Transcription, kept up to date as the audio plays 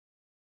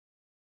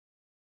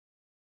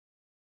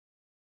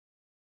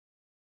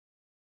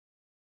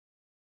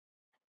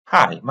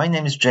Hi, my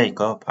name is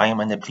Jacob. I am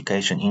an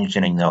application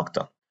engineer in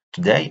Oqton.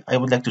 Today, I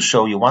would like to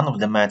show you one of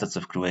the methods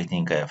of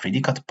creating a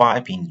 3D cut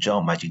pipe in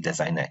Geomagic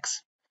Design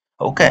X.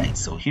 Okay,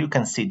 so here you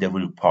can see the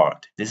real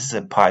part. This is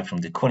a pipe from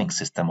the cooling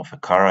system of a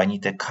car. I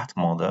need a CAD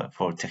model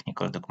for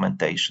technical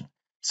documentation.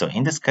 So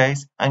in this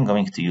case, I'm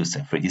going to use a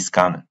 3D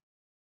scanner.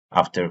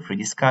 After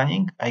 3D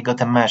scanning, I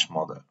got a mesh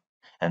model.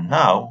 And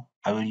now,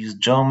 I will use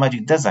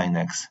Geomagic Design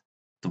X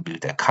to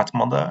build a CAD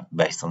model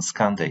based on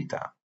scan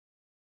data.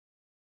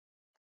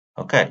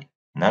 Okay,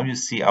 now you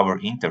see our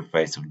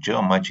interface of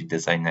Geomagic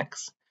Design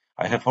X.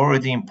 I have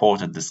already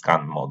imported the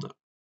scan model.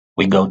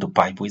 We go to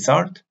Pipe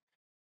Wizard.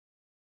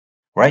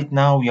 Right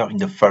now we are in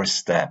the first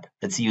step.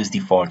 Let's use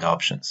default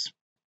options.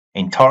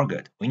 In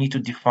Target, we need to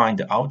define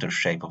the outer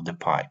shape of the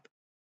pipe.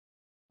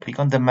 Click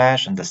on the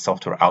mesh and the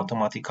software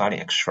automatically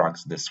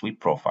extracts the sweep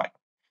profile.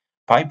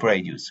 Pipe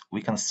radius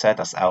we can set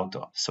as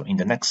auto, so in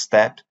the next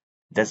step,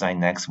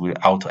 Design X will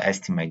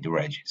auto-estimate the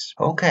radius.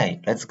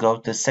 Okay, let's go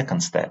to the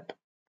second step.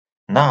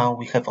 Now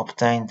we have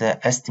obtained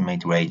the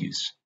estimate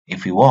radius.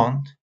 If we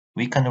want,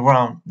 we can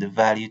round the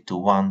value to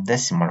one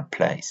decimal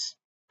place.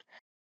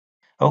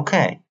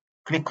 OK,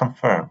 click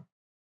Confirm.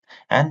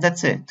 And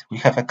that's it, we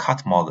have a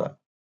CAD model.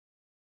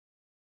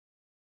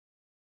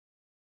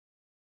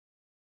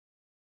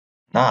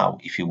 Now,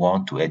 if you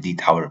want to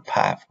edit our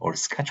path or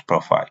sketch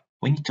profile,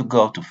 we need to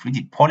go to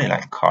 3D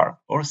Polyline Curve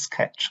or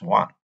Sketch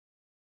 1.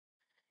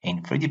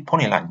 In 3D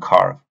Polyline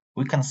Curve,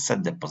 we can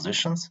set the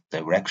positions,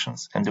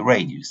 directions, and the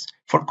radius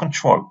for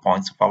control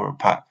points of our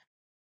path.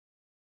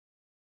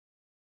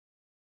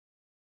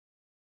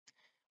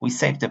 We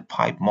save the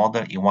pipe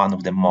model in one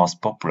of the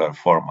most popular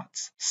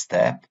formats,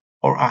 STEP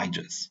or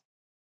IGES.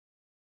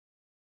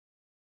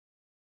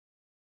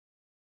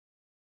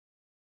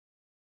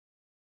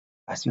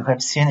 As you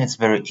have seen, it's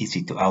very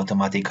easy to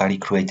automatically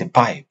create a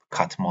pipe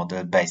CAD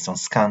model based on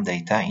scan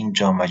data in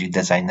Geomagic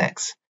Design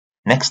X.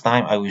 Next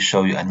time I will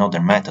show you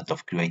another method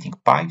of creating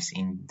pipes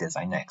in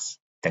Design X.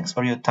 Thanks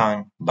for your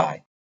time.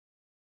 Bye.